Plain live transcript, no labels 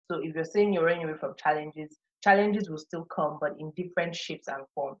So if you're saying you're running away from challenges, challenges will still come, but in different shapes and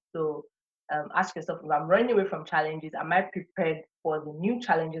forms. So ask yourself, if I'm running away from challenges, am I prepared for the new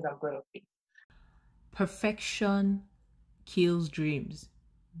challenges I'm going to face? Perfection kills dreams.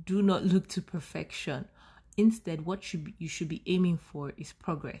 Do not look to perfection. Instead, what you should be aiming for is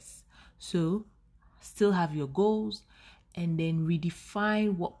progress. So, still have your goals and then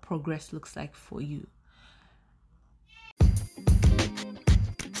redefine what progress looks like for you.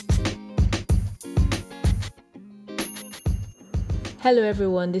 Hello,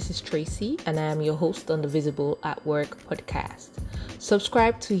 everyone. This is Tracy, and I am your host on the Visible at Work podcast.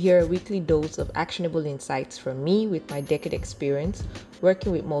 Subscribe to hear a weekly dose of actionable insights from me with my decade experience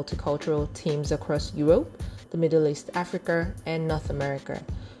working with multicultural teams across Europe, the Middle East, Africa, and North America.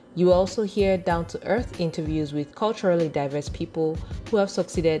 You will also hear down-to-earth interviews with culturally diverse people who have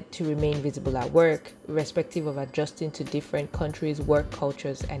succeeded to remain visible at work, irrespective of adjusting to different countries' work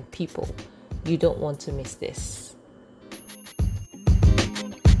cultures and people. You don't want to miss this.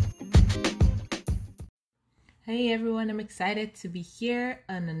 Hey everyone, I'm excited to be here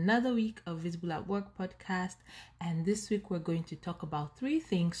on another week of Visible at Work podcast. And this week we're going to talk about 3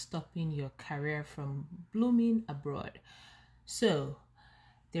 things stopping your career from blooming abroad. So,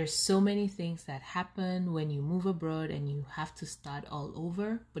 there's so many things that happen when you move abroad and you have to start all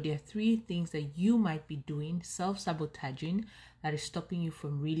over. But there are 3 things that you might be doing, self-sabotaging, that is stopping you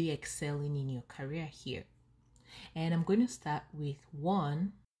from really excelling in your career here. And I'm going to start with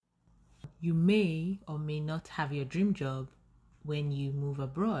 1. You may or may not have your dream job when you move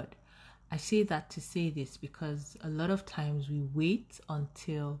abroad. I say that to say this because a lot of times we wait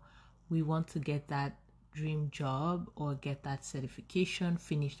until we want to get that dream job or get that certification,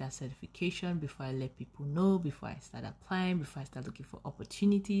 finish that certification before I let people know, before I start applying, before I start looking for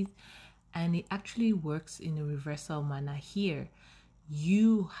opportunities. And it actually works in a reversal manner here.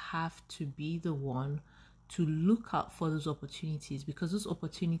 You have to be the one to look out for those opportunities, because those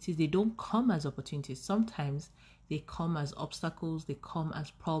opportunities, they don't come as opportunities. Sometimes they come as obstacles, they come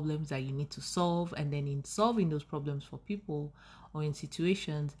as problems that you need to solve, and then in solving those problems for people or in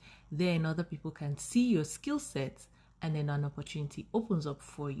situations, then other people can see your skill sets and then an opportunity opens up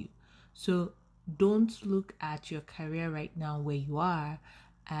for you. So don't look at your career right now where you are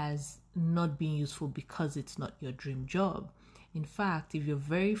as not being useful because it's not your dream job. In fact, if you're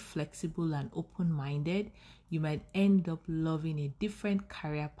very flexible and open-minded, you might end up loving a different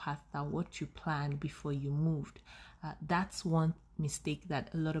career path than what you planned before you moved. That's one mistake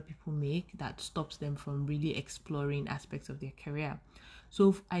that a lot of people make that stops them from really exploring aspects of their career.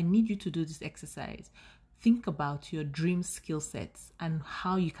 So I need you to do this exercise. Think about your dream skill sets and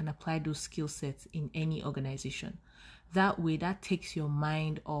how you can apply those skill sets in any organization. That way, that takes your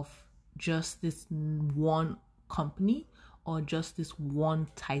mind off just this one company or just this one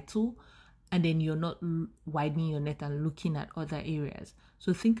title, and then you're not widening your net and looking at other areas.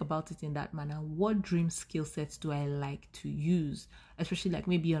 So think about it in that manner. What dream skill sets do I like to use, especially like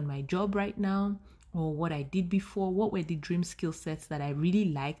maybe on my job right now, or what I did before? What were the dream skill sets that I really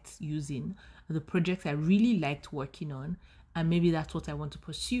liked using, the projects I really liked working on, and maybe that's what I want to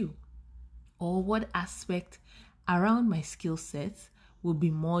pursue? Or what aspect around my skill sets will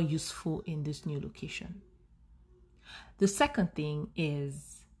be more useful in this new location? The second thing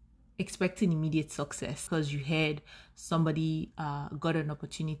is expecting immediate success because you heard somebody got an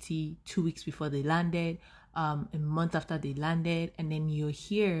opportunity 2 weeks before they landed, a month after they landed, and then you're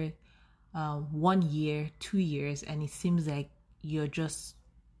here 1 year, 2 years, and it seems like you're just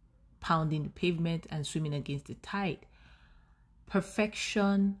pounding the pavement and swimming against the tide.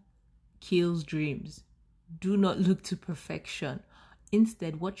 Perfection kills dreams. Do not look to perfection.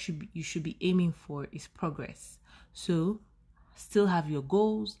 Instead, what you should be aiming for is progress. So, still have your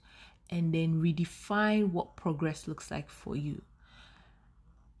goals and then redefine what progress looks like for you.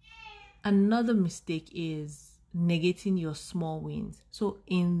 Another mistake is negating your small wins. So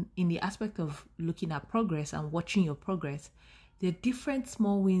in the aspect of looking at progress and watching your progress, there are different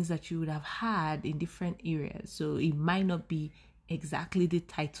small wins that you would have had in different areas. So it might not be exactly the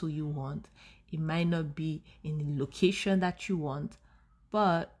title you want. It might not be in the location that you want,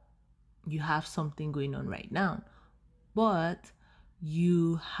 but you have something going on right now. But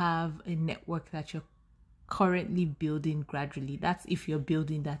you have a network that you're currently building gradually. That's if you're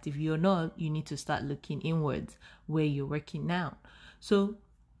building that. If you're not, you need to start looking inwards where you're working now. So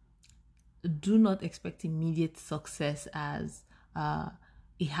do not expect immediate success as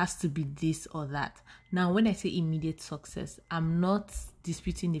it has to be this or that. Now, when I say immediate success, I'm not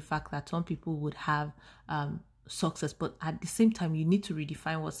disputing the fact that some people would have success, but at the same time you need to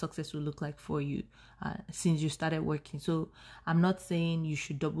redefine what success will look like for you since you started working. So I'm not saying you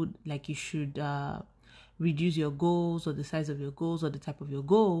should reduce your goals or the size of your goals or the type of your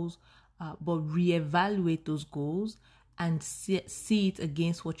goals, but reevaluate those goals and see it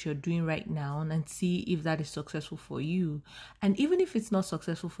against what you're doing right now and see if that is successful for you. And even if it's not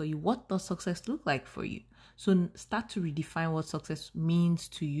successful for you, what does success look like for you? So start to redefine what success means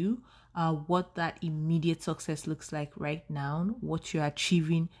to you, what that immediate success looks like right now, what you're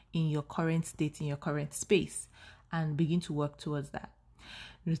achieving in your current state, in your current space, and begin to work towards that.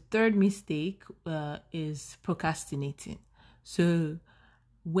 The third mistake is procrastinating. So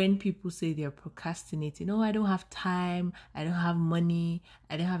when people say they're procrastinating, oh, I don't have time, I don't have money,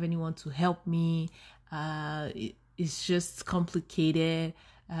 I don't have anyone to help me, it's just complicated,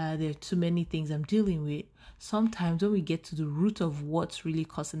 there are too many things I'm dealing with. Sometimes when we get to the root of what's really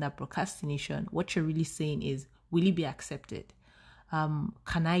causing that procrastination, what you're really saying is, will it be accepted?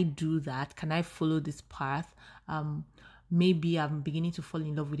 Can I do that? Can I follow this path? Maybe I'm beginning to fall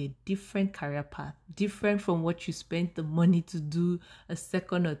in love with a different career path, different from what you spent the money to do a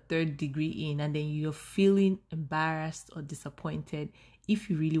second or third degree in, and then you're feeling embarrassed or disappointed if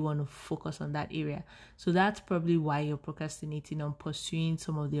you really want to focus on that area. So that's probably why you're procrastinating on pursuing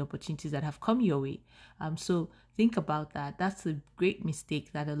some of the opportunities that have come your way. So think about that. That's a great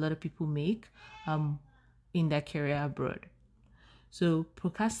mistake that a lot of people make in their career abroad. So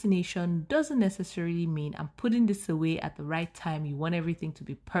procrastination doesn't necessarily mean I'm putting this away at the right time. You want everything to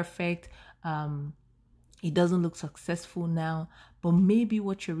be perfect. It doesn't look successful now, but maybe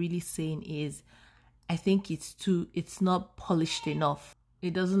what you're really saying is, I think it's not polished enough.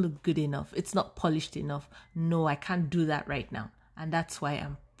 It doesn't look good enough. It's not polished enough. No, I can't do that right now. And that's why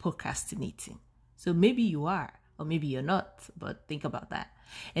I'm procrastinating. So maybe you are, or maybe you're not, but think about that.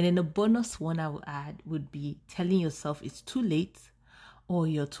 And then the bonus one I would add would be telling yourself it's too late or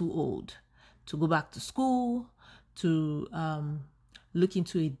you're too old to go back to school, to look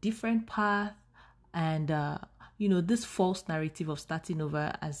into a different path, and this false narrative of starting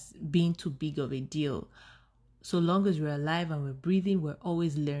over as being too big of a deal. So long as we're alive and we're breathing, we're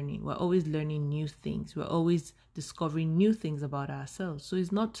always learning. We're always learning new things. We're always discovering new things about ourselves. So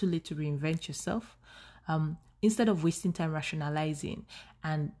it's not too late to reinvent yourself. Instead of wasting time rationalizing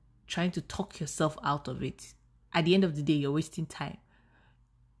and trying to talk yourself out of it, at the end of the day, you're wasting time.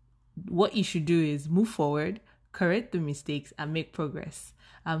 What you should do is move forward, correct the mistakes, and make progress.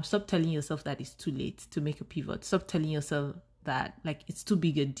 Stop telling yourself that it's too late to make a pivot. Stop telling yourself that it's too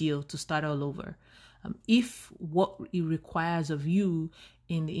big a deal to start all over. If what it requires of you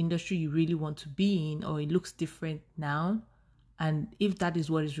in the industry you really want to be in, or it looks different now, and if that is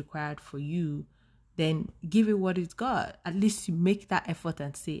what is required for you, then give it what it's got. At least you make that effort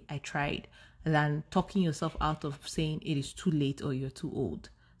and say, I tried, than talking yourself out of saying it is too late or you're too old.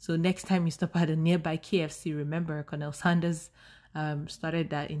 So next time you stop at a nearby KFC, remember Colonel Sanders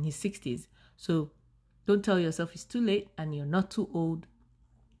started that in his 60s. So don't tell yourself it's too late and you're not too old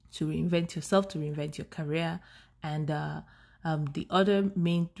to reinvent yourself, to reinvent your career. And the other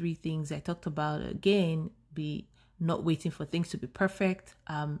main three things I talked about, again, be not waiting for things to be perfect,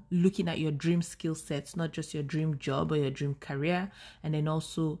 looking at your dream skill sets, not just your dream job or your dream career, and then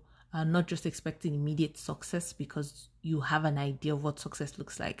also not just expecting immediate success because you have an idea of what success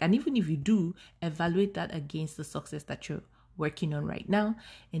looks like. And even if you do, evaluate that against the success that you're working on right now.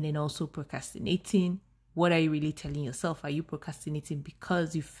 And then also procrastinating. What are you really telling yourself? Are you procrastinating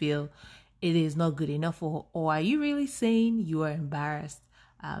because you feel it is not good enough? Or are you really saying you are embarrassed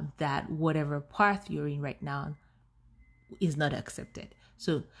that whatever path you're in right now is not accepted?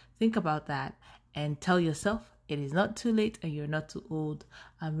 So think about that and tell yourself it is not too late and you're not too old.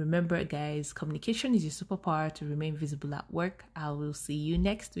 Remember, guys, communication is your superpower to remain visible at work. I will see you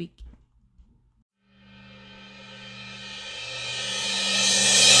next week.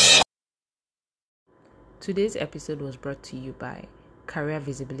 Today's episode was brought to you by Career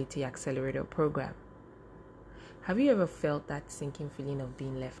Visibility Accelerator Program. Have you ever felt that sinking feeling of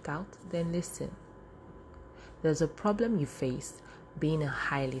being left out? Then listen. There's a problem you face being a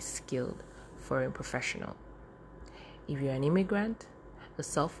highly skilled foreign professional. If you're an immigrant, a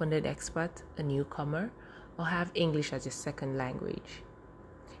self-funded expert, a newcomer, or have English as your second language,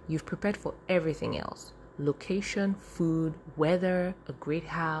 you've prepared for everything else: location, food, weather, a great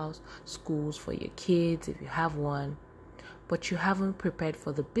house, schools for your kids if you have one, but you haven't prepared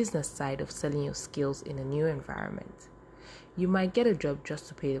for the business side of selling your skills in a new environment. You might get a job just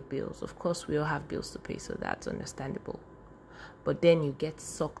to pay the bills. Of course, we all have bills to pay, so that's understandable. But then you get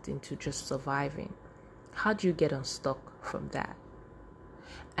sucked into just surviving. How do you get unstuck from that?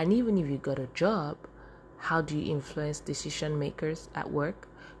 And even if you got a job, How do you influence decision makers at work?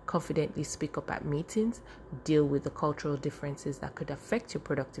 Confidently speak up at meetings? Deal with the cultural differences that could affect your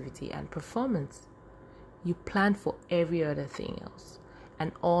productivity and performance? You plan for every other thing else,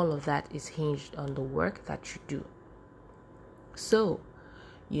 and all of that is hinged on the work that you do. So,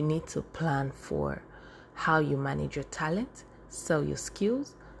 you need to plan for how you manage your talent, sell your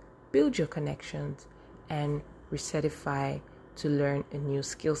skills, build your connections, and recertify to learn a new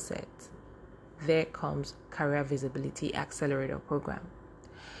skill set. There comes Career Visibility Accelerator Program.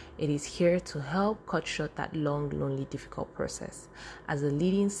 It is here to help cut short that long, lonely, difficult process as a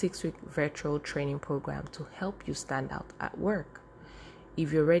leading 6-week virtual training program to help you stand out at work.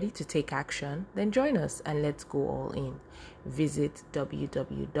 If you're ready to take action, then join us and let's go all in. Visit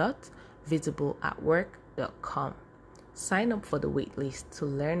www.visibleatwork.com. Sign up for the waitlist to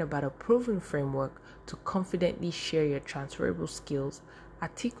learn about a proven framework to confidently share your transferable skills,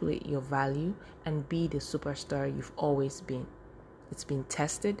 articulate your value, and be the superstar you've always been. It's been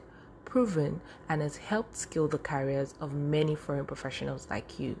tested, proven, and has helped scale the careers of many foreign professionals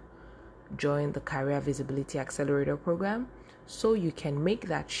like you. Join the Career Visibility Accelerator Program so you can make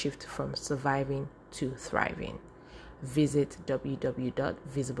that shift from surviving to thriving. Visit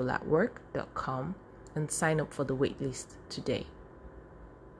www.visibleatwork.com and sign up for the waitlist today.